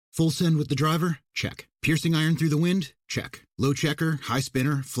Full send with the driver? Check. Piercing iron through the wind? Check. Low checker, high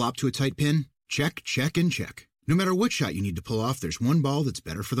spinner, flop to a tight pin? Check, check, and check. No matter what shot you need to pull off, there's one ball that's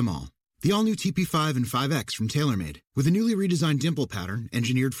better for them all. The all-new TP5 and 5X from TaylorMade. With a newly redesigned dimple pattern,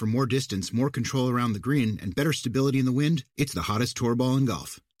 engineered for more distance, more control around the green, and better stability in the wind, it's the hottest tour ball in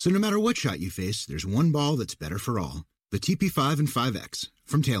golf. So no matter what shot you face, there's one ball that's better for all. The TP5 and 5X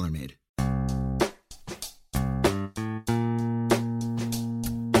from TaylorMade.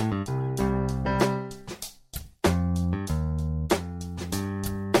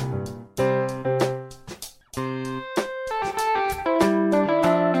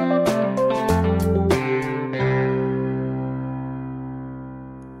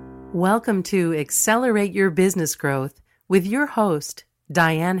 Welcome to Accelerate Your Business Growth with your host,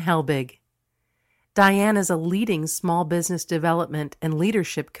 Diane Helbig. Diane is a leading small business development and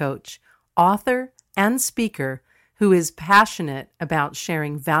leadership coach, author, and speaker who is passionate about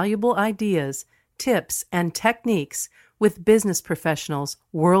sharing valuable ideas, tips, and techniques with business professionals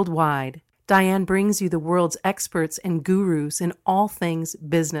worldwide. Diane brings you the world's experts and gurus in all things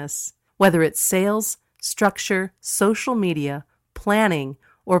business. Whether it's sales, structure, social media, planning,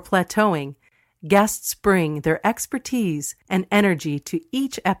 or plateauing, guests bring their expertise and energy to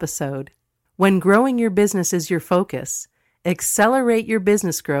each episode. When growing your business is your focus, Accelerate Your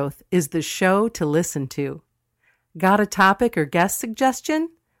Business Growth is the show to listen to. Got a topic or guest suggestion?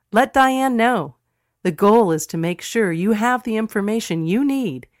 Let Diane know. The goal is to make sure you have the information you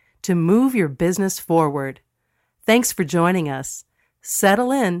need to move your business forward. Thanks for joining us.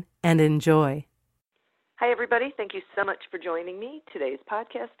 Settle in and enjoy. Hi, everybody. Thank you so much for joining me. Today's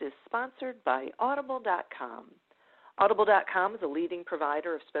podcast is sponsored by Audible.com. Audible.com is a leading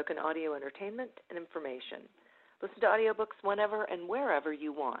provider of spoken audio entertainment and information. Listen to audiobooks whenever and wherever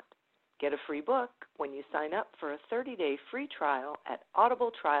you want. Get a free book when you sign up for a 30-day free trial at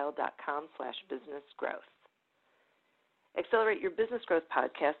audibletrial.com/businessgrowth. Accelerate Your Business Growth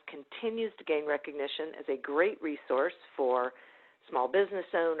podcast continues to gain recognition as a great resource for small business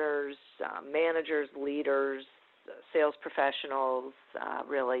owners, managers, leaders, sales professionals,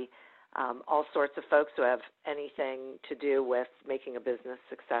 all sorts of folks who have anything to do with making a business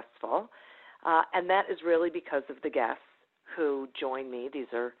successful. And that is really because of the guests who join me.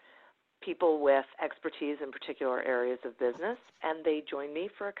 These are people with expertise in particular areas of business, and they join me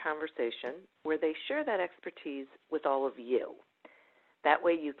for a conversation where they share that expertise with all of you. That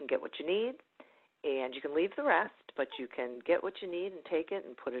way you can get what you need, and you can leave the rest, but you can get what you need and take it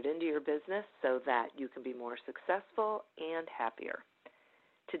and put it into your business so that you can be more successful and happier.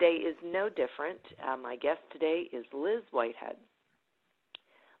 Today is no different. My guest today is Liz Whitehead.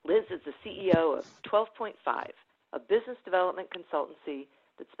 Liz is the CEO of 12.5, a business development consultancy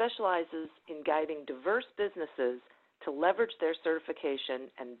that specializes in guiding diverse businesses to leverage their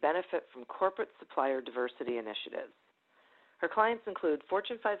certification and benefit from corporate supplier diversity initiatives. Her clients include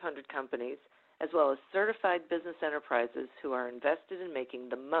Fortune 500 companies, as well as certified business enterprises who are invested in making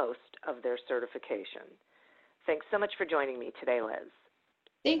the most of their certification. Thanks so much for joining me today, Liz.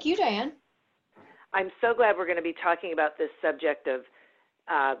 Thank you, Diane. I'm so glad we're going to be talking about this subject of,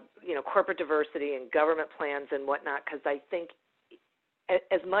 corporate diversity and government plans and whatnot, because I think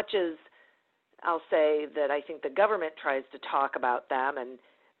as much as I'll say that I think the government tries to talk about them and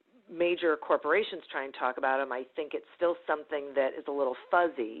major corporations try and talk about them, I think it's still something that is a little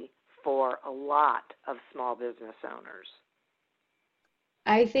fuzzy for a lot of small business owners.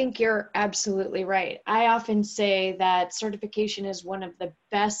 I think you're absolutely right. I often say that certification is one of the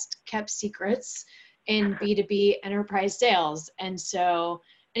best kept secrets in B2B enterprise sales. And so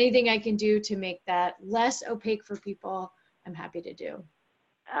anything I can do to make that less opaque for people, I'm happy to do.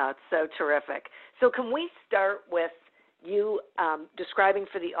 It's so terrific. So can we start with you describing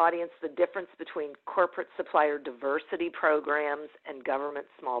for the audience the difference between corporate supplier diversity programs and government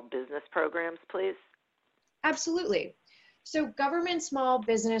small business programs, please? Absolutely. So government small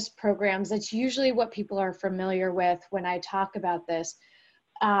business programs, that's usually what people are familiar with when I talk about this.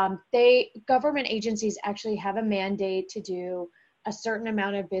 Government agencies actually have a mandate to do a certain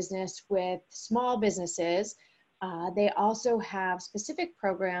amount of business with small businesses. They also have specific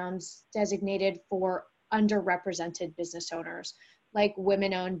programs designated for underrepresented business owners, like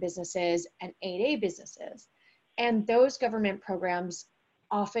women-owned businesses and 8A businesses. And those government programs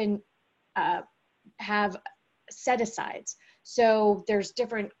often have set-asides. So there's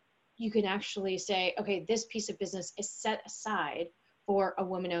different, you can actually say, okay, this piece of business is set aside for a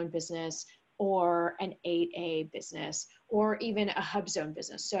woman-owned business or an 8A business, or even a hub zone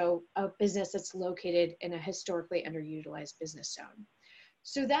business. So a business that's located in a historically underutilized business zone.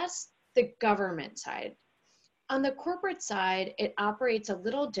 So that's the government side. On the corporate side, it operates a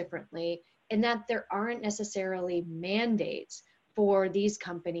little differently in that there aren't necessarily mandates for these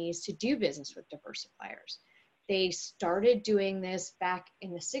companies to do business with diverse suppliers. They started doing this back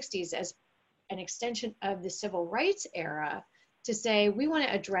in the 60s as an extension of the civil rights era to say, we want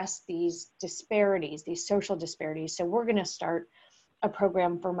to address these disparities, these social disparities. So we're going to start a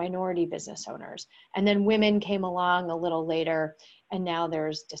program for minority business owners. And then women came along a little later, and now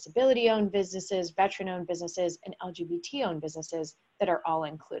there's disability-owned businesses, veteran-owned businesses, and LGBT-owned businesses that are all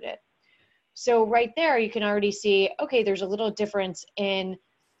included. So right there, you can already see, okay, there's a little difference in,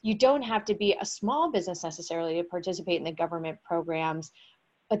 you don't have to be a small business necessarily to participate in the government programs,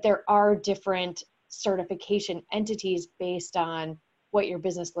 but there are different certification entities based on what your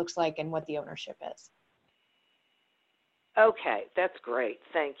business looks like and what the ownership is. Okay, that's great.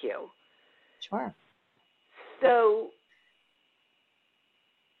 Thank you. Sure. So,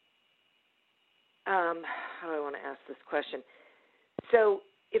 how do I want to ask this question? So,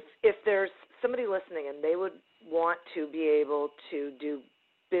 if there's somebody listening and they would want to be able to do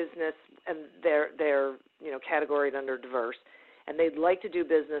business, and they're categorized under diverse, and they'd like to do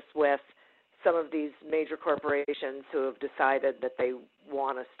business with some of these major corporations who have decided that they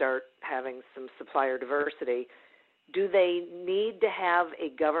want to start having some supplier diversity, do they need to have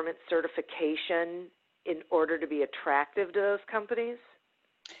a government certification in order to be attractive to those companies?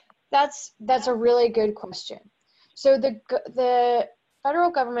 That's a really good question. So the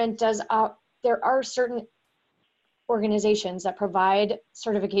federal government does, there are certain organizations that provide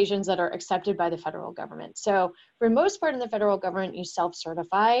certifications that are accepted by the federal government. So for the most part in the federal government, you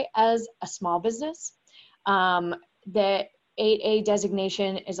self-certify as a small business. The 8A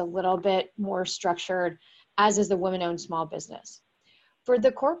designation is a little bit more structured, as is the women-owned small business. For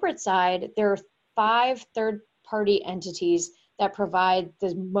the corporate side, there are 5 third-party entities that provide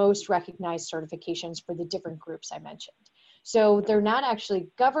the most recognized certifications for the different groups I mentioned. So they're not actually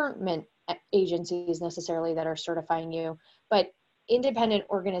government agencies necessarily that are certifying you, but independent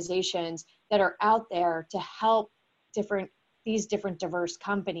organizations that are out there to help these different diverse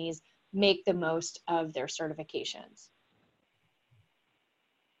companies make the most of their certifications.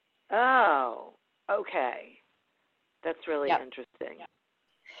 Oh, okay. That's really interesting. Yep.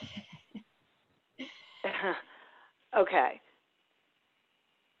 Okay.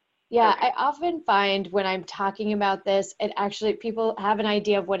 Yeah, okay. I often find when I'm talking about this, it actually, people have an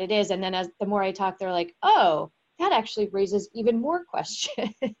idea of what it is. And then the more I talk, they're like, oh, that actually raises even more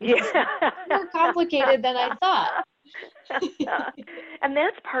questions. Yeah. More complicated than I thought. And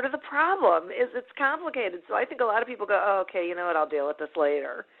that's part of the problem, is it's complicated. So I think a lot of people go, oh, okay, you know what, I'll deal with this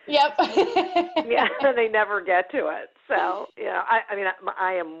later. Yep. Yeah, they never get to it. So,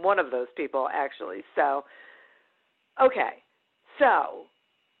 I am one of those people, actually. So, okay. So,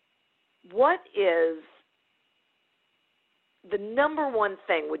 what is the number one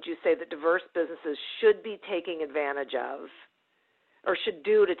thing, would you say, that diverse businesses should be taking advantage of, or should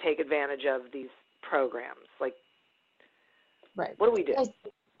do to take advantage of these programs? Like, right. What do we do?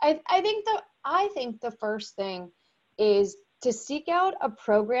 I think the first thing is to seek out a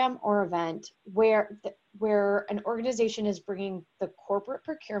program or event where an organization is bringing the corporate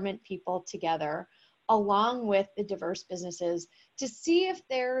procurement people together along with the diverse businesses to see if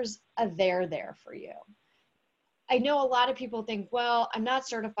there's a there for you. I know a lot of people think, well, I'm not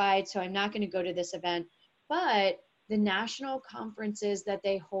certified, so I'm not going to go to this event, but the national conferences that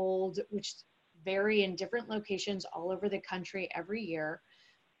they hold, which vary in different locations all over the country every year,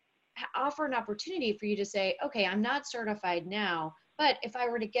 offer an opportunity for you to say, okay, I'm not certified now, but if I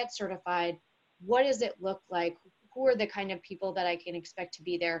were to get certified, what does it look like? Who are the kind of people that I can expect to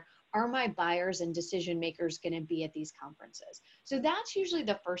be there? Are my buyers and decision makers going to be at these conferences? So that's usually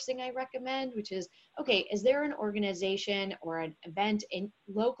the first thing I recommend, which is, okay, is there an organization or an event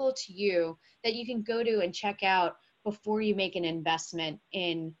local to you that you can go to and check out before you make an investment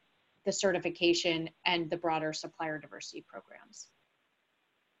in the certification and the broader supplier diversity programs?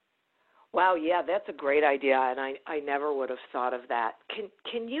 Wow, yeah, that's a great idea, and I never would have thought of that.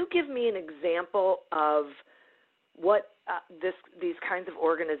 Can you give me an example of what these kinds of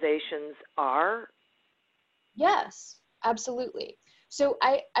organizations are? Yes, absolutely. So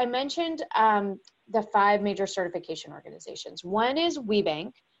I mentioned the 5 major certification organizations. One is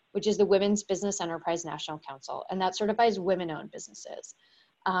WBENC, which is the Women's Business Enterprise National Council, and that certifies women-owned businesses.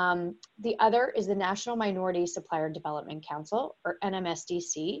 The other is the National Minority Supplier Development Council, or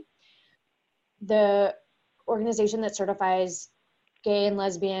NMSDC. The organization that certifies gay and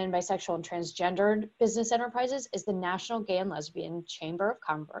lesbian, bisexual, and transgendered business enterprises is the National Gay and Lesbian Chamber of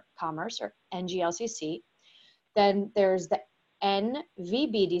Commerce, or NGLCC. Then there's the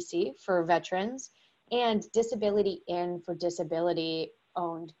NVBDC for veterans, and disability in for disability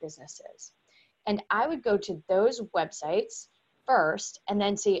owned businesses. And I would go to those websites first and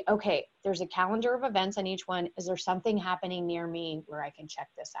then see, okay, there's a calendar of events on each one. Is there something happening near me where I can check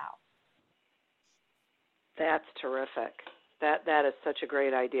this out? That's terrific. That is such a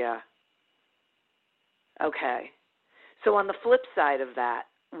great idea. Okay. So on the flip side of that,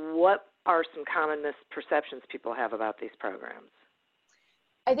 what are some common misperceptions people have about these programs?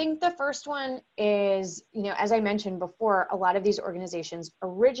 I think the first one is, as I mentioned before, a lot of these organizations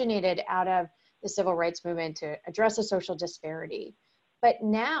originated out of the civil rights movement to address a social disparity. But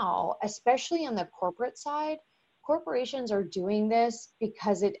now, especially on the corporate side, corporations are doing this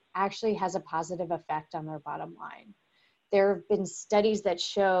because it actually has a positive effect on their bottom line. There have been studies that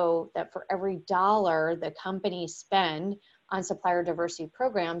show that for every dollar the companies spend on supplier diversity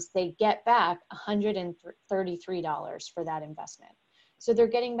programs, they get back $133 for that investment. So they're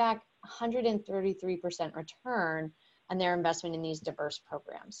getting back 133% return on their investment in these diverse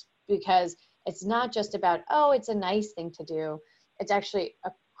programs, because it's not just about, oh, it's a nice thing to do. It's actually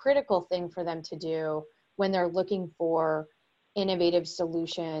a critical thing for them to do when they're looking for innovative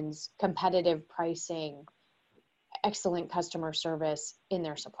solutions, competitive pricing, excellent customer service in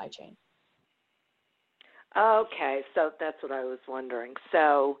their supply chain. Okay, so that's what I was wondering.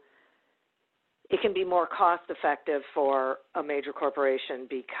 So it can be more cost effective for a major corporation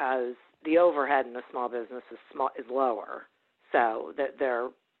because the overhead in a small business is lower, so that their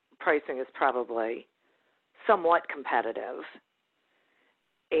pricing is probably somewhat competitive,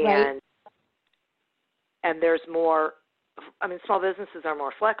 and right. And there's more. I mean, small businesses are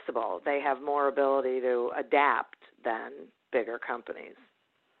more flexible. They have more ability to adapt than bigger companies.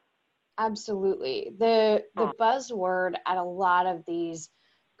 Absolutely. The buzzword at a lot of these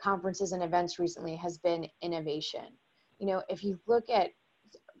conferences and events recently has been innovation. If you look at,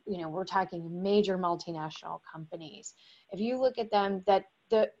 we're talking major multinational companies. If you look at them, that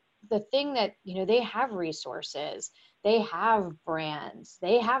the thing that, they have resources, they have brands,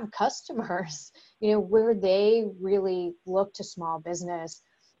 they have customers, where they really look to small business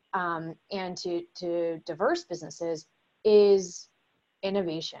and to diverse businesses is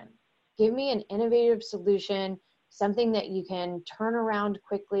innovation. Give me an innovative solution, something that you can turn around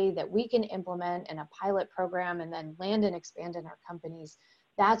quickly, that we can implement in a pilot program and then land and expand in our companies.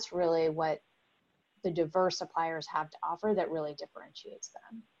 That's really what the diverse suppliers have to offer that really differentiates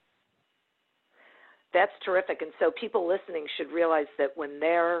them. That's terrific. And so people listening should realize that when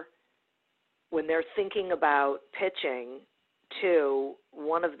they're thinking about pitching to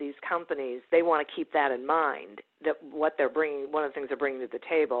one of these companies, they want to keep that in mind, that what they're bringing, one of the things they're bringing to the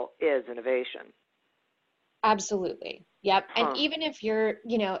table is innovation. Absolutely. Yep. And even if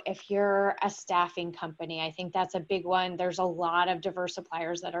you're a staffing company, I think that's a big one. There's a lot of diverse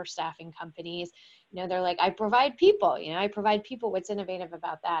suppliers that are staffing companies. They're like, I provide people, What's innovative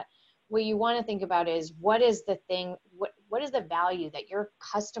about that? What you want to think about is, what is the thing, what is the value that your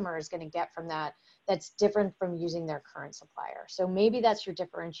customer is going to get from that that's different from using their current supplier? So maybe that's your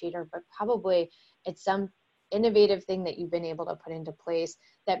differentiator, but probably it's some innovative thing that you've been able to put into place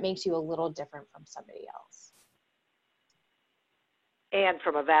that makes you a little different from somebody else. And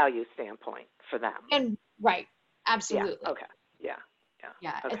from a value standpoint for them. And right. Absolutely. Yeah. Okay. Yeah.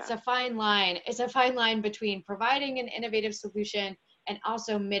 Okay. It's a fine line. It's a fine line between providing an innovative solution and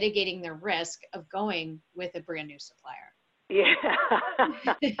also mitigating the risk of going with a brand new supplier. Yeah.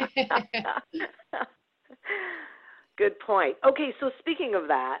 Good point. Okay, so speaking of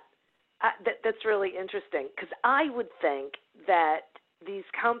that, that's really interesting, because I would think that these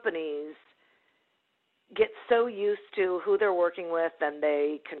companies get so used to who they're working with, and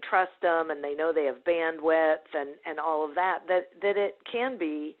they can trust them, and they know they have bandwidth and all of that it can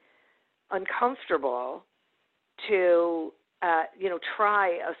be uncomfortable to try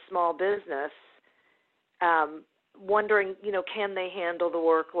a small business, wondering, can they handle the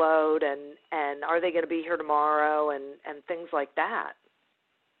workload, and are they going to be here tomorrow, and things like that.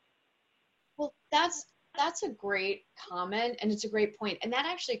 Well, that's a great comment, and it's a great point. And that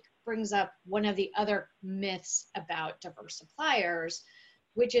actually brings up one of the other myths about diverse suppliers,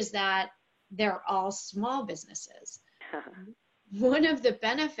 which is that they're all small businesses. One of the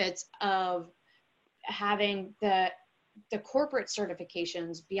benefits of having the corporate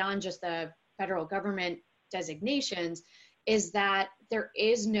certifications beyond just the federal government designations is that there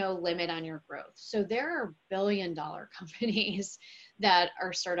is no limit on your growth. So there are billion-dollar companies that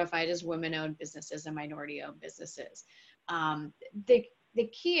are certified as women-owned businesses and minority-owned businesses. The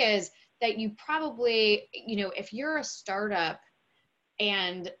key is that you probably, if you're a startup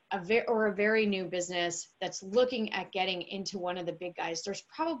and a very new business that's looking at getting into one of the big guys, there's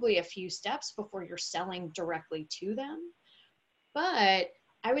probably a few steps before you're selling directly to them. But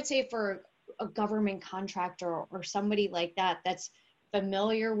I would say for a government contractor or somebody like that that's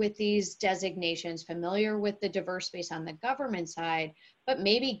familiar with these designations, familiar with the diverse space on the government side, but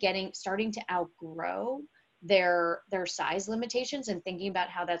maybe starting to outgrow their size limitations and thinking about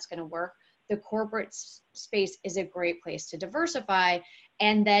how that's going to work, the corporate space is a great place to diversify.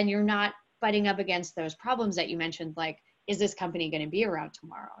 And then you're not butting up against those problems that you mentioned, like, is this company going to be around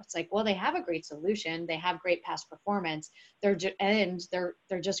tomorrow? It's like, well, they have a great solution. They have great past performance. They're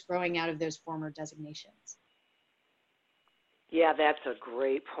just growing out of those former designations. Yeah, that's a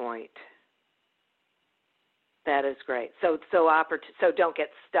great point. That is great. So don't get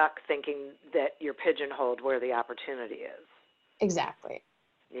stuck thinking that you're pigeonholed where the opportunity is. Exactly.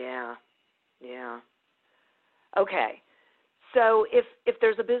 Yeah. Okay. So if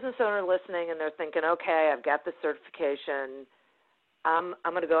there's a business owner listening and they're thinking, okay, I've got the certification, I'm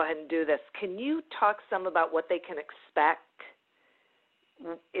going to go ahead and do this. Can you talk some about what they can expect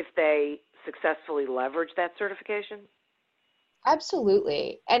if they successfully leverage that certification?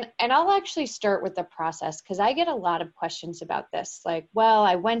 Absolutely. And I'll actually start with the process, because I get a lot of questions about this. Like, well,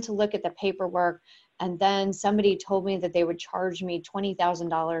 I went to look at the paperwork and then somebody told me that they would charge me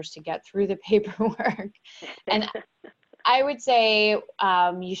 $20,000 to get through the paperwork. And I would say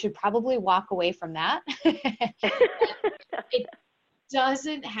you should probably walk away from that. It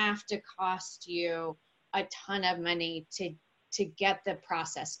doesn't have to cost you a ton of money to get the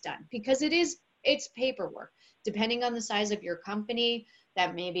process done, because it's paperwork. Depending on the size of your company,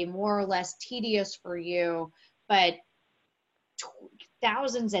 that may be more or less tedious for you, but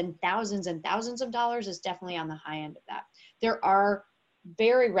thousands and thousands and thousands of dollars is definitely on the high end of that. There are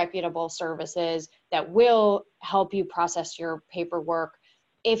very reputable services that will help you process your paperwork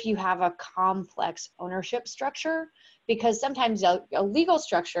if you have a complex ownership structure, because sometimes a legal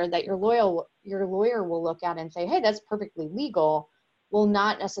structure that your lawyer will look at and say, hey, that's perfectly legal, will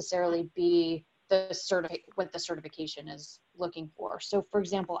not necessarily be what the certification is looking for. So for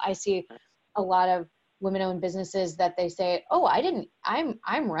example, I see a lot of women-owned businesses that they say, oh,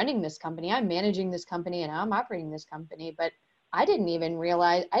 I'm running this company, I'm managing this company, and I'm operating this company, but I didn't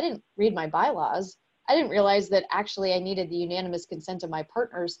read my bylaws. I didn't realize that actually I needed the unanimous consent of my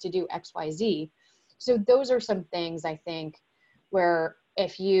partners to do XYZ. So those are some things, I think, where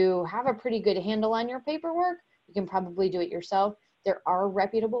if you have a pretty good handle on your paperwork, you can probably do it yourself. There are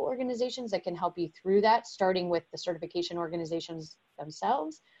reputable organizations that can help you through that, starting with the certification organizations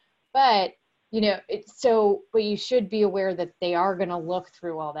themselves. But but you should be aware that they are going to look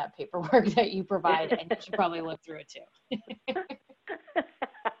through all that paperwork that you provide, and you should probably look through it too.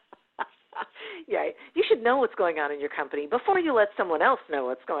 Yeah, you should know what's going on in your company before you let someone else know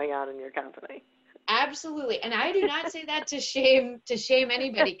what's going on in your company. Absolutely. And I do not say that to shame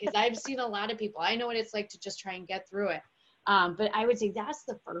anybody, because I've seen a lot of people. I know what it's like to just try and get through it. But I would say that's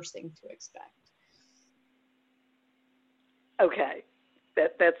the first thing to expect. Okay.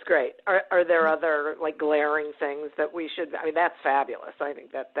 That's great. Are there other like glaring things that we should, I mean, that's fabulous. I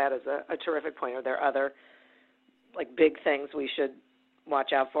think that is a terrific point. Are there other like big things we should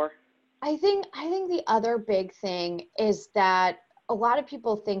watch out for? I think the other big thing is that a lot of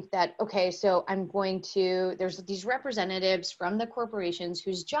people think that, okay, so there's these representatives from the corporations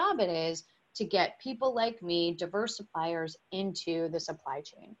whose job it is to get people like me, diverse suppliers, into the supply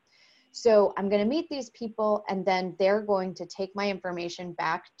chain. So I'm going to meet these people, and then they're going to take my information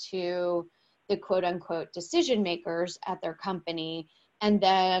back to the quote unquote decision makers at their company. And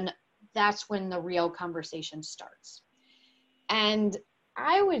then that's when the real conversation starts. And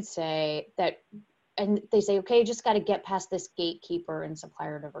I would say that, and they say, okay, you just got to get past this gatekeeper in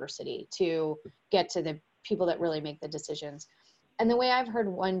supplier diversity to get to the people that really make the decisions. And the way I've heard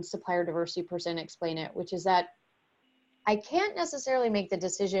one supplier diversity person explain it, which is that I can't necessarily make the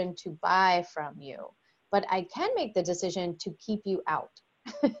decision to buy from you, but I can make the decision to keep you out.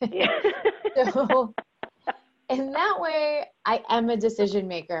 Yeah. So in that way, I am a decision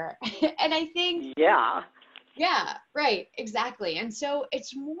maker. And I think, yeah, right, exactly. And so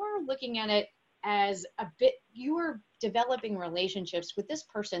it's more looking at it as a bit, you are developing relationships with this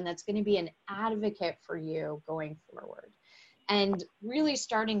person that's going to be an advocate for you going forward. And really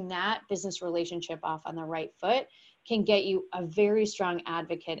starting that business relationship off on the right foot can get you a very strong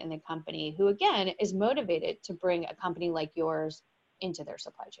advocate in the company who, again, is motivated to bring a company like yours into their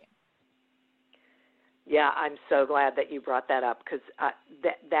supply chain. Yeah, I'm so glad that you brought that up, because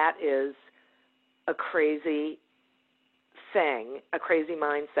that is a crazy thing, a crazy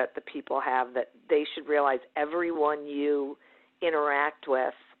mindset that people have, that they should realize everyone you interact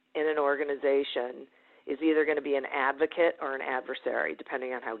with in an organization is either going to be an advocate or an adversary,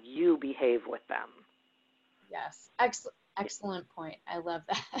 depending on how you behave with them. Yes. Excellent point. I love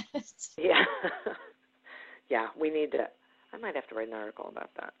that. Yeah. Yeah, I might have to write an article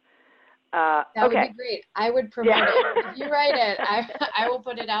about that. That okay. would be great. I would promote it. If you write it, I will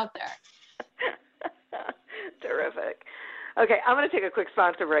put it out there. Terrific. Okay, I'm going to take a quick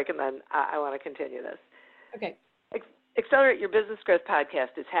sponsor break, and then I want to continue this. Okay. Accelerate Your Business Growth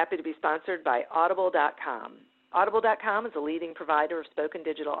podcast is happy to be sponsored by Audible.com. Audible.com is a leading provider of spoken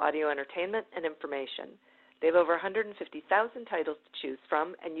digital audio entertainment and information. They have over 150,000 titles to choose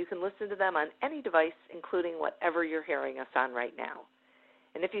from, and you can listen to them on any device, including whatever you're hearing us on right now.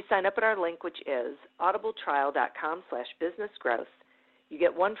 And if you sign up at our link, which is audibletrial.com/businessgrowth, you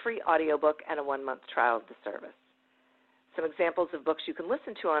get one free audiobook and a 1-month trial of the service. Some examples of books you can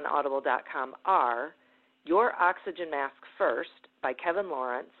listen to on audible.com are Your Oxygen Mask First by Kevin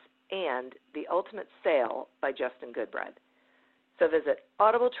Lawrence and The Ultimate Sale by Justin Goodbread. So visit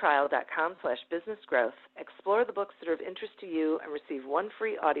audibletrial.com/businessgrowth, explore the books that are of interest to you, and receive one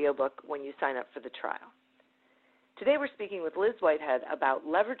free audiobook when you sign up for the trial. Today we're speaking with Liz Whitehead about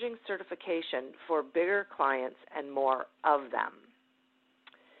leveraging certification for bigger clients and more of them.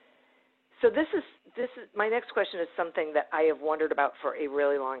 So this is my next question is something that I have wondered about for a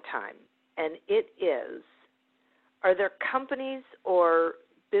really long time, and it is, are there companies or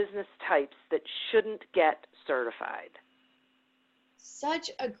business types that shouldn't get certified?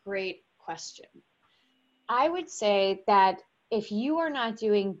 Such a great question. I would say that if you are not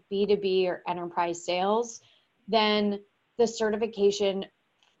doing B2B or enterprise sales, then the certification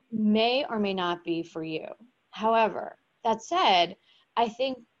may or may not be for you. However, that said, I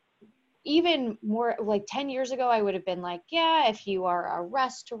think even more like 10 years ago, I would have been like, yeah, if you are a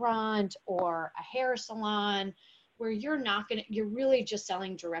restaurant or a hair salon where you're really just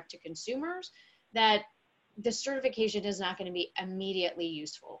selling direct to consumers, that the certification is not going to be immediately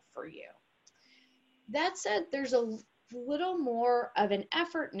useful for you. That said, there's a little more of an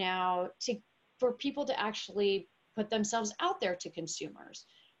effort now for people to actually put themselves out there to consumers.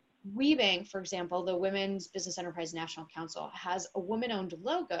 WeBank, for example, the Women's Business Enterprise National Council, has a woman-owned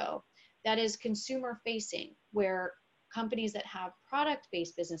logo that is consumer-facing, where companies that have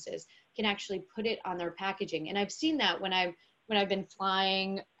product-based businesses can actually put it on their packaging. And I've seen that when I've been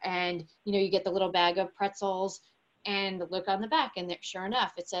flying, and you get the little bag of pretzels and look on the back, and sure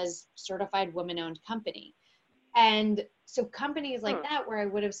enough, it says certified woman-owned company. And so companies like that, where I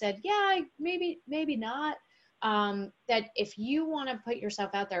would have said, yeah, maybe not, that if you want to put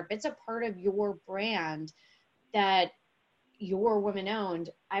yourself out there, if it's a part of your brand that you're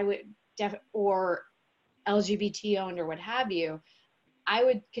woman-owned, I would or LGBT-owned or what have you, I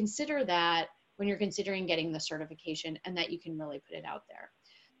would consider that when you're considering getting the certification, and that you can really put it out there.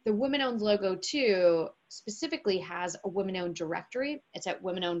 The women-owned logo too specifically has a women-owned directory. It's at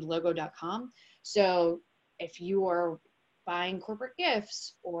womenownedlogo.com. So if you are buying corporate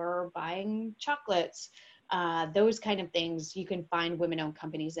gifts or buying chocolates, those kind of things, you can find women-owned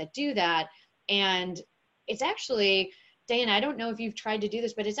companies that do that. And it's actually, Diane, I don't know if you've tried to do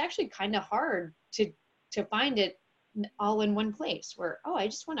this, but it's actually kind of hard to find it all in one place where, I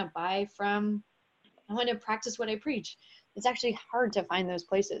just want to I want to practice what I preach. It's actually hard to find those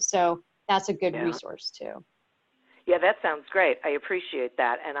places. So that's a good resource too. Yeah, that sounds great. I appreciate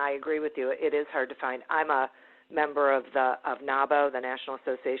that. And I agree with you. It is hard to find. I'm a member of NABO, the National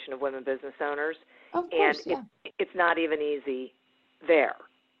Association of Women Business Owners. Of course, and it's not even easy there.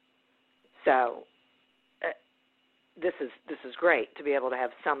 So this is great to be able to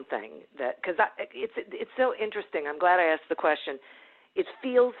have something that, because it's so interesting. I'm glad I asked the question. It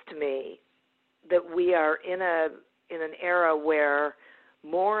feels to me that we are in an era where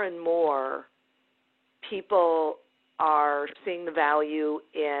more and more people are seeing the value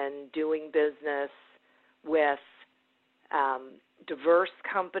in doing business with diverse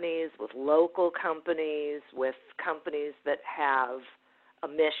companies, with local companies, with companies that have a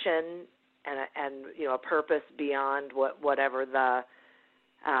mission and a purpose beyond whatever the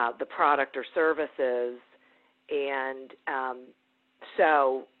product or service is. And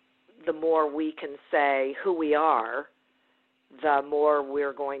so the more we can say who we are, the more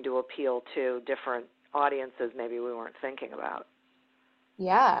we're going to appeal to different audiences maybe we weren't thinking about.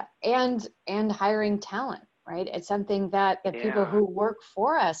 Yeah, and hiring talent, right? It's something that the people who work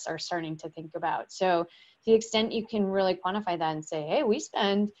for us are starting to think about. So to the extent you can really quantify that and say, hey, we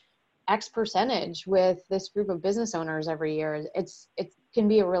spend X percentage with this group of business owners every year, it can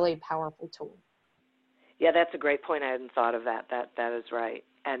be a really powerful tool. Yeah, that's a great point. I hadn't thought of that. That is right.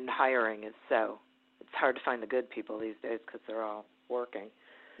 And hiring is so It's hard to find the good people these days because they're all working.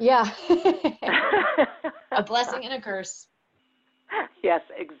 Yeah. A blessing and a curse. Yes,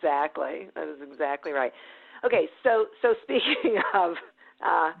 exactly. That is exactly right. Okay, so speaking of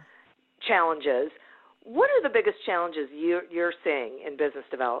challenges, what are the biggest challenges you're seeing in business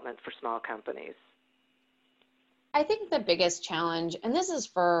development for small companies? I think the biggest challenge, and this is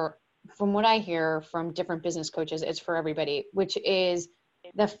from what I hear from different business coaches, it's for everybody, which is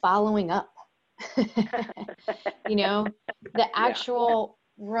the following up. The actual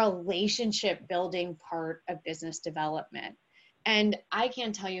relationship building part of business development. And I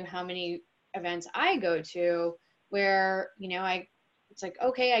can't tell you how many events I go to where, it's like,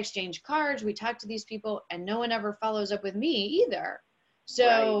 okay, I exchange cards, we talk to these people, and no one ever follows up with me either.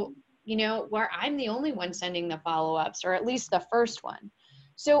 So, where I'm the only one sending the follow-ups, or at least the first one.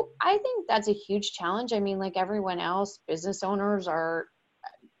 So I think that's a huge challenge. I mean, like everyone else, business owners are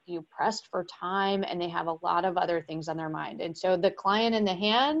pressed for time, and they have a lot of other things on their mind. And so the client in the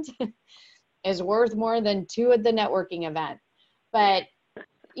hand is worth more than 2 at the networking event. But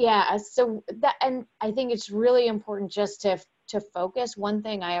yeah, so that, and I think it's really important just to focus. One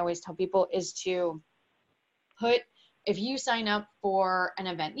thing I always tell people is to if you sign up for an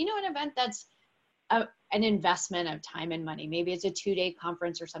event, an event that's an investment of time and money, maybe it's a 2-day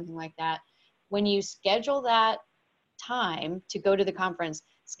conference or something like that. When you schedule that time to go to the conference,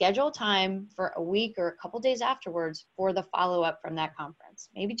 schedule time for a week or a couple days afterwards for the follow-up from that conference,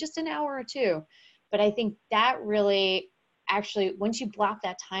 maybe just an hour or 2. But I think that really, actually, once you block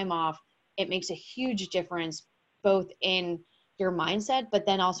that time off, it makes a huge difference both in your mindset, but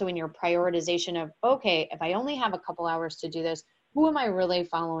then also in your prioritization of, okay, if I only have a couple hours to do this, who am I really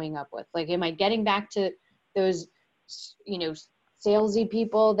following up with? Like, am I getting back to those, salesy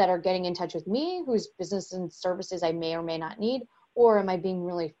people that are getting in touch with me, whose business and services I may or may not need? Or am I being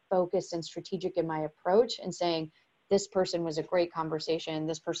really focused and strategic in my approach and saying, this person was a great conversation,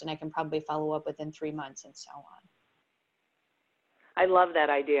 this person I can probably follow up with in 3 months, and so on. I love that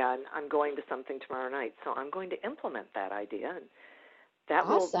idea. I'm going to something tomorrow night, so I'm going to implement that idea. And that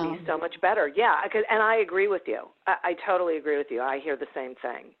Awesome. will be so much better. Yeah, and I agree with you. I totally agree with you. I hear the same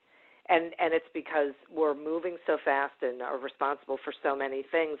thing. And it's because we're moving so fast and are responsible for so many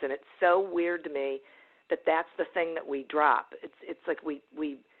things, and it's so weird to me that that's the thing that we drop. It's like we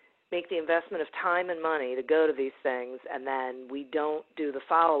make the investment of time and money to go to these things, and then we don't do the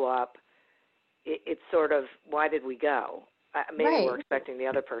follow-up. It's sort of, why did we go? Maybe Right. We're expecting the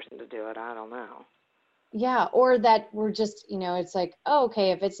other person to do it. I don't know. Yeah, or that we're just, it's like, oh,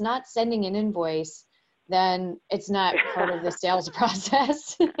 okay, if it's not sending an invoice, then it's not part of the sales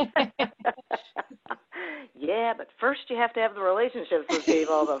process. Yeah, but first you have to have the relationships with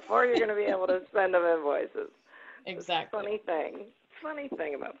people before you're going to be able to send them invoices. Exactly. Funny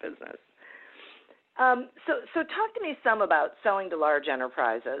thing about business. So talk to me some about selling to large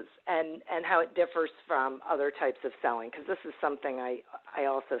enterprises and how it differs from other types of selling, because this is something I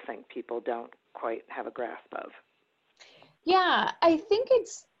also think people don't quite have a grasp of. Yeah, I think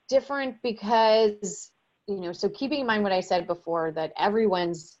it's different because, so keeping in mind what I said before, that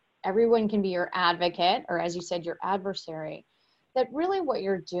everyone can be your advocate, or as you said, your adversary, that really what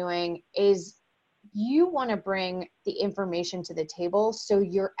you're doing is you want to bring the information to the table so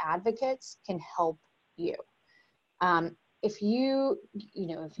your advocates can help you. If you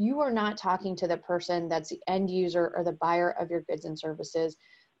are not talking to the person that's the end user or the buyer of your goods and services,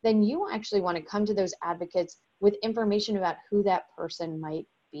 then you actually want to come to those advocates with information about who that person might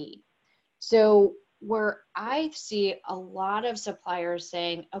be. So where I see a lot of suppliers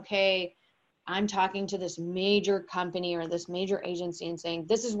saying, okay, I'm talking to this major company or this major agency and saying,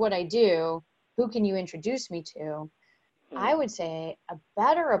 this is what I do, who can you introduce me to? I would say a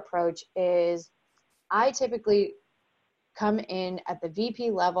better approach is I typically come in at the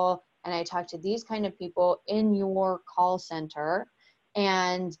VP level and I talk to these kind of people in your call center.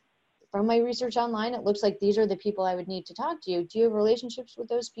 And from my research online, it looks like these are the people I would need to talk to. Do you have relationships with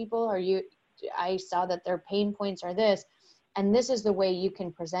those people? I saw that their pain points are this, and this is the way you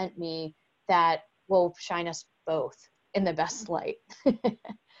can present me that will shine us both in the best light.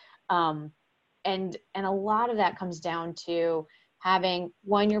 And a lot of that comes down to having,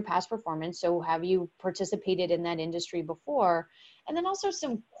 one, your past performance. So have you participated in that industry before? And then also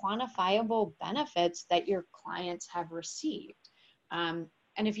some quantifiable benefits that your clients have received.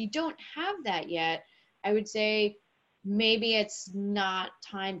 And if you don't have that yet, I would say maybe it's not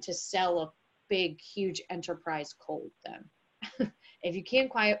time to sell a big, huge enterprise cold then. If you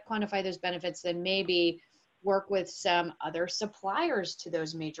can't quantify those benefits, then maybe work with some other suppliers to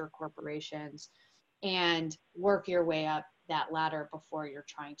those major corporations and work your way up that ladder before you're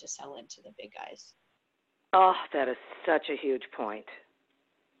trying to sell into the big guys. Oh, that is such a huge point.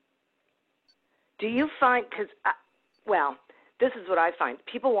 Do you find, because, well, this is what I find.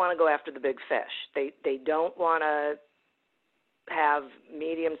 People want to go after the big fish. They don't want to have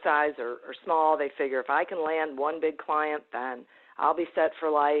medium size or small. They figure if I can land one big client, then I'll be set for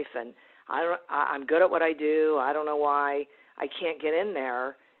life, and I'm good at what I do. I don't know why I can't get in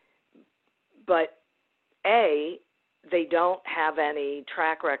there. But A, they don't have any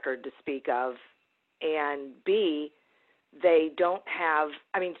track record to speak of, and B, they don't have,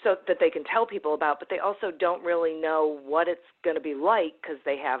 so that they can tell people about, but they also don't really know what it's going to be like because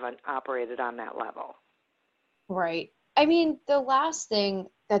they haven't operated on that level. Right. The last thing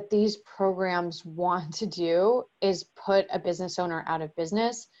that these programs want to do is put a business owner out of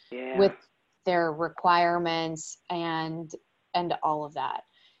business with their requirements and all of that.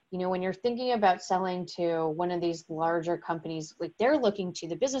 When you're thinking about selling to one of these larger companies, like they're looking to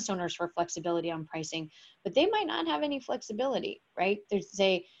the business owners for flexibility on pricing, but they might not have any flexibility, right? They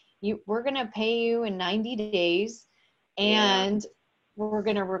say, we're going to pay you in 90 days and we're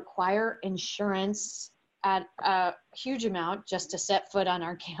going to require insurance at a huge amount just to set foot on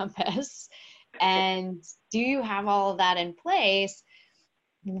our campus. And do you have all of that in place?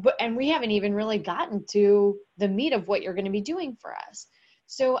 And we haven't even really gotten to the meat of what you're going to be doing for us.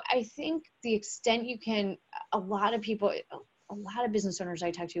 So I think the extent you can, a lot of business owners I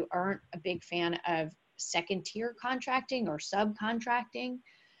talk to aren't a big fan of second tier contracting or subcontracting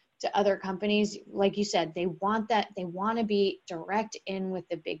to other companies. Like you said, they want to be direct in with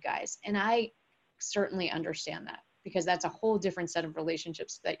the big guys. And I certainly understand that because that's a whole different set of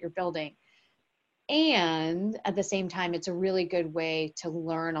relationships that you're building. And at the same time, it's a really good way to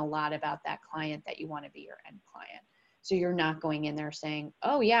learn a lot about that client that you want to be your end client. So you're not going in there saying,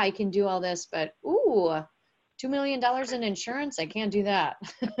 oh yeah, I can do all this, but $2 million in insurance, I can't do that.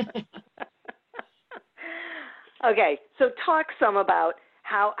 Okay, so talk some about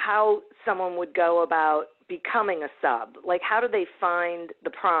how someone would go about becoming a sub. Like, how do they find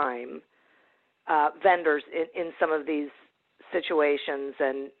the prime vendors in some of these situations,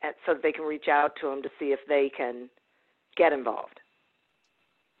 and so that they can reach out to them to see if they can get involved?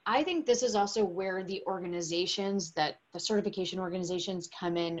 I think this is also where the certification organizations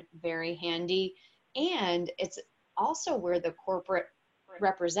come in very handy. And it's also where the corporate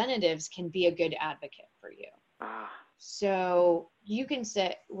representatives can be a good advocate for you. So you can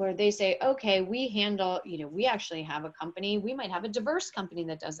say where they say, okay, we handle, we actually have a company, we might have a diverse company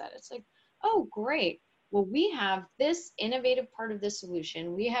that does that. It's like, oh, great. Well, we have this innovative part of the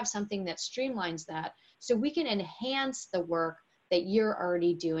solution. We have something that streamlines that so we can enhance the work that you're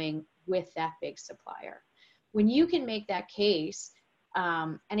already doing with that big supplier. When you can make that case,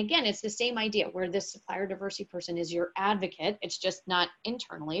 and again, it's the same idea where this supplier diversity person is your advocate. It's just not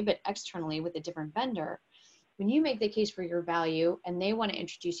internally, but externally with a different vendor. When you make the case for your value and they want to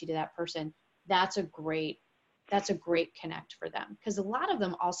introduce you to that person, that's a great connect for them. Because a lot of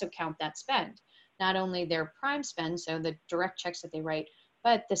them also count that spend, not only their prime spend, so the direct checks that they write,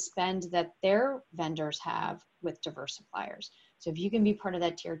 but the spend that their vendors have with diverse suppliers. So if you can be part of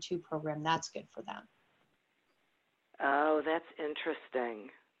that tier 2 program, that's good for them. Oh, that's interesting.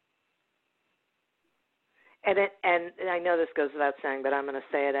 And I know this goes without saying, but I'm going to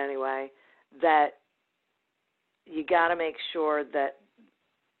say it anyway, that you got to make sure that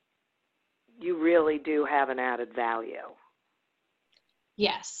you really do have an added value.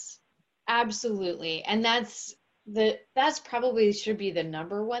 Yes, absolutely. And that's probably should be the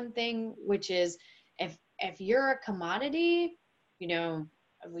number one thing, which is if you're a commodity,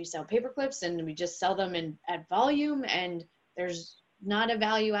 we sell paper clips and we just sell them at volume and there's not a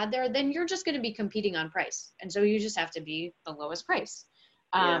value add there, then you're just going to be competing on price. And so you just have to be the lowest price.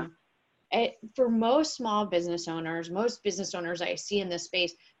 For most small business owners, most business owners I see in this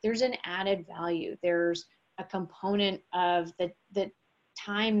space, there's an added value. There's a component of the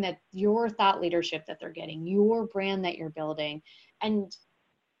time that your thought leadership that they're getting, your brand that you're building. And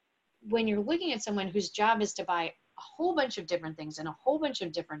when you're looking at someone whose job is to buy a whole bunch of different things in a whole bunch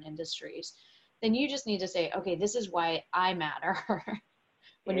of different industries, then you just need to say, okay, this is why I matter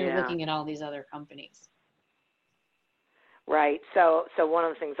when you're looking at all these other companies. Right. So one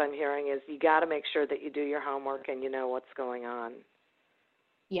of the things I'm hearing is you got to make sure that you do your homework and you know what's going on.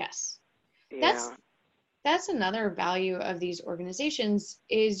 Yes. Yeah. That's another value of these organizations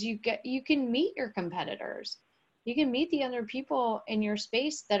is you can meet your competitors. You can meet the other people in your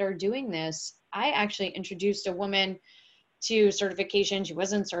space that are doing this. I actually introduced a woman to certification. She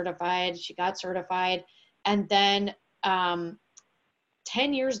wasn't certified. She got certified. And then 10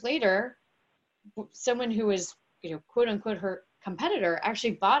 years later, someone who was, quote unquote, her competitor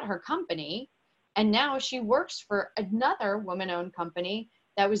actually bought her company And now she works for another woman-owned company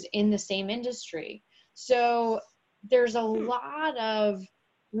that was in the same industry. So there's a lot of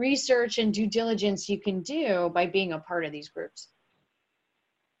research and due diligence you can do by being a part of these groups.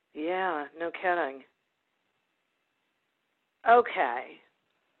 Yeah, no kidding. Okay.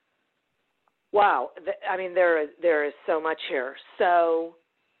 Wow. I mean, there is so much here. So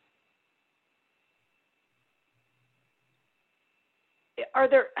are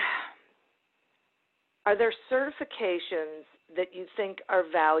there certifications that you think are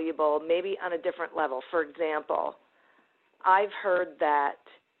valuable, maybe on a different level? For example, I've heard that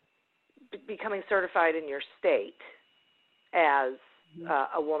becoming certified in your state as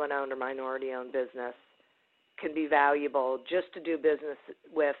a woman-owned or minority-owned business can be valuable just to do business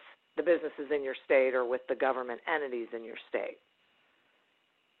with the businesses in your state or with the government entities in your state.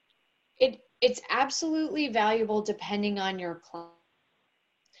 It's absolutely valuable depending on your client.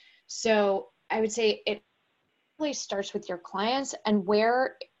 So I would say it really starts with your clients and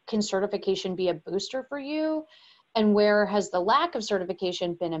where can certification be a booster for you and where has the lack of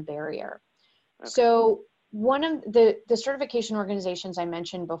certification been a barrier. Okay. So one of the certification organizations I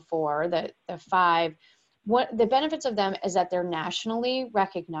mentioned before, the 5, what the benefits of them is that they're nationally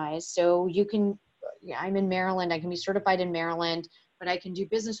recognized. So you can, I'm in Maryland, I can be certified in Maryland, but I can do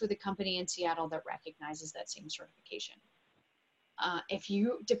business with a company in Seattle that recognizes that same certification. If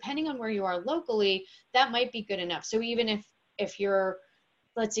you, depending on where you are locally, that might be good enough. So even if you're,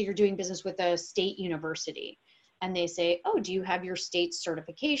 let's say you're doing business with a state university and they say, oh, do you have your state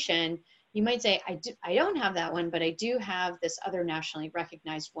certification? You might say, I don't have that one, but I do have this other nationally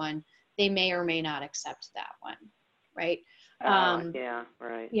recognized one. They may or may not accept that one, right? Yeah,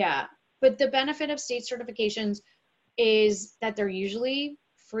 right. Yeah, but the benefit of state certifications is that they're usually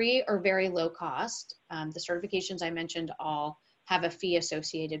free or very low cost. The certifications I mentioned all have a fee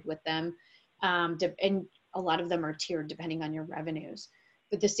associated with them, and a lot of them are tiered depending on your revenues.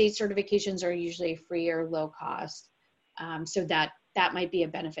 But the state certifications are usually free or low cost, so that might be a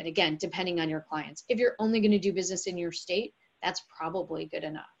benefit, again, depending on your clients. If you're only going to do business in your state, that's probably good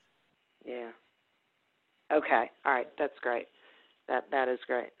enough. Yeah. Okay. All right. That's great. That is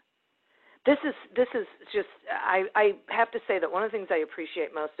great. This is just, I have to say that one of the things I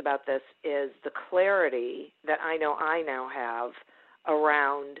appreciate most about this is the clarity that I now have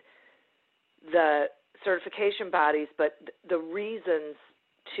around the certification bodies, but the reasons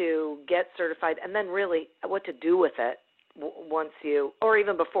to get certified and then really what to do with it once you, or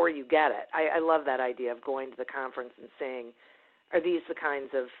even before you get it. I love that idea of going to the conference and saying, are these the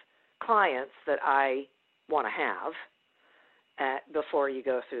kinds of clients that I want to have before you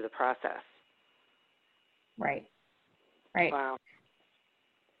go through the process? Right. Wow.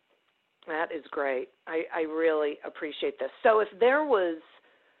 That is great. I really appreciate this. So if there was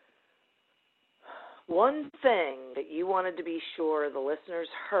one thing that you wanted to be sure the listeners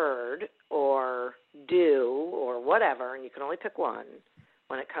heard or do or whatever, and you can only pick one,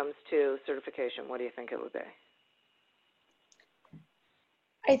 when it comes to certification, what do you think it would be?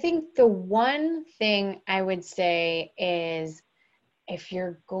 I think the one thing I would say is if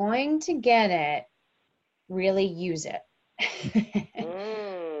you're going to get it, really use it.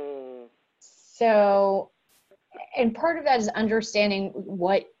 So, and part of that is understanding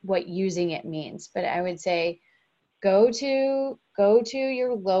what using it means. But I would say go to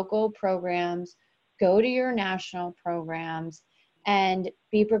your local programs, go to your national programs, and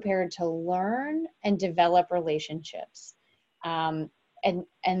be prepared to learn and develop relationships. And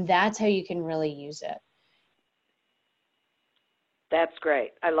that's how you can really use it. That's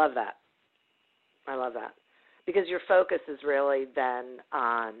great. I love that. Because your focus is really then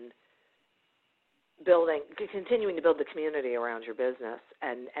on continuing to build the community around your business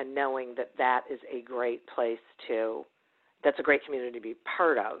and knowing that is a great place that's a great community to be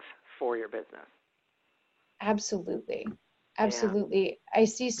part of for your business. Absolutely. Yeah. I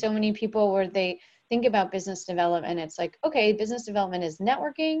see so many people where they think about business development. It's like, okay, business development is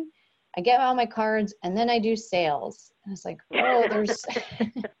networking. I get all my cards and then I do sales. And it's like, oh, there's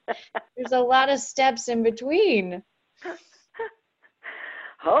there's a lot of steps in between.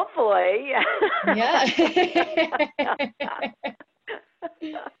 Hopefully. Yeah.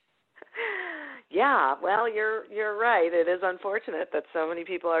 Yeah, well, you're right. It is unfortunate that so many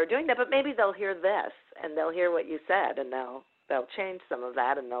people are doing that, but maybe they'll hear this and they'll hear what you said and they'll change some of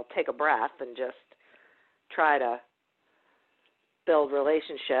that and they'll take a breath and just try to build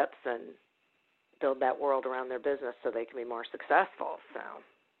relationships and build that world around their business so they can be more successful. So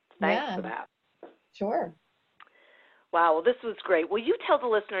thanks for that. Sure. Wow, well, this was great. Will you tell the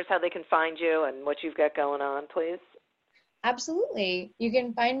listeners how they can find you and what you've got going on, please? Absolutely. You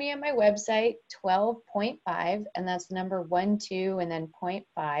can find me at my website, 12.5, and that's the number 12 and then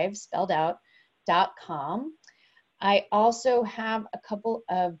 0.5 spelled out, .com. I also have a couple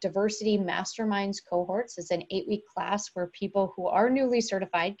of diversity masterminds cohorts. It's an 8-week class where people who are newly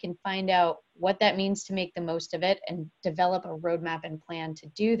certified can find out what that means to make the most of it and develop a roadmap and plan to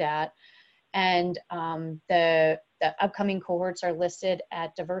do that. And the upcoming cohorts are listed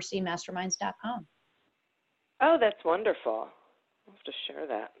at diversitymasterminds.com. Oh, that's wonderful. I'll have to share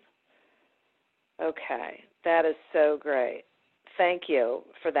that. Okay, that is so great. Thank you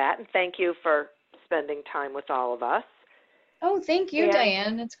for that, and thank you for spending time with all of us. Oh, thank you,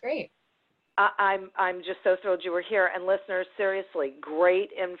 Diane. It's great. I'm just so thrilled you were here. And listeners, seriously, great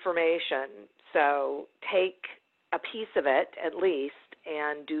information. So take a piece of it at least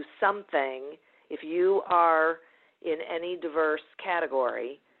and do something. If you are in any diverse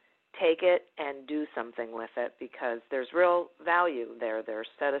category, take it and do something with it, because there's real value there. There's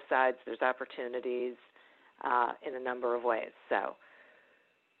set-asides, there's opportunities in a number of ways. So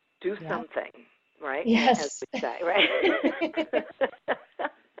do something, right? Yes. As we say, right?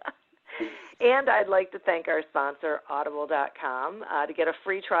 And I'd like to thank our sponsor, Audible.com. To get a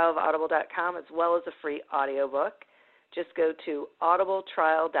free trial of Audible.com as well as a free audiobook, just go to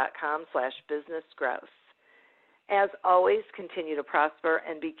audibletrial.com/businessgrowth. As always, continue to prosper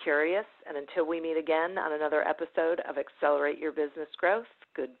and be curious. And until we meet again on another episode of Accelerate Your Business Growth,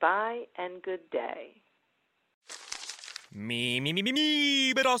 goodbye and good day.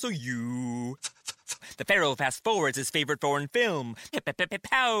 Me, but also you. The Pharaoh fast forwards his favorite foreign film,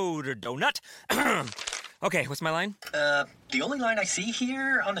 Powder Donut. Okay, what's my line? The only line I see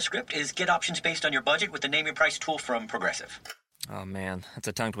here on the script is get options based on your budget with the Name Your Price tool from Progressive. Oh, man, that's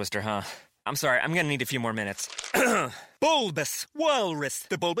a tongue twister, huh? I'm sorry, I'm gonna need a few more minutes. Bulbous Walrus,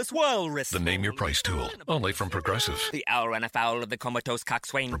 the Bulbous Walrus. The Name Your Price tool, only from Progressive. The owl ran afoul of the comatose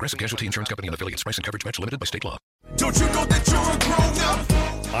coxswain. Progressive Casualty Insurance Company and affiliates. Price and coverage match limited by state law. Don't you know that you're a grown-up?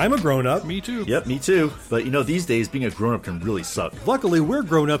 I'm a grown-up. Me too. Yep, me too. But these days, being a grown-up can really suck. Luckily, we're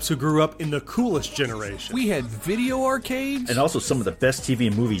grown-ups who grew up in the coolest generation. We had video arcades. And also some of the best TV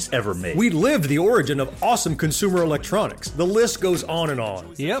and movies ever made. We lived the origin of awesome consumer electronics. The list goes on and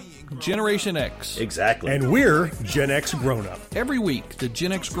on. Yep, Generation X. Exactly. And we're Gen X grown-up. Every week, the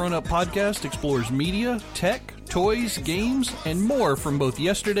Gen X Grown Up podcast explores media, tech, toys, games, and more from both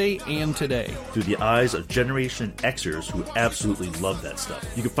yesterday and today. Through the eyes of Generation Xers who absolutely love that stuff.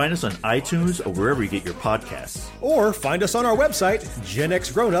 You can find us on iTunes or wherever you get your podcasts. Or find us on our website,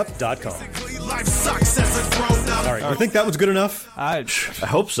 genxgrownup.com. Life sucks as a grown-up. All right, you think that was good enough? I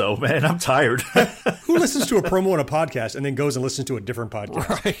hope so, man. I'm tired. Who listens to a promo on a podcast and then goes and listens to a different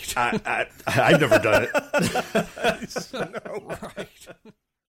podcast? Right. I've never done it. No. Right.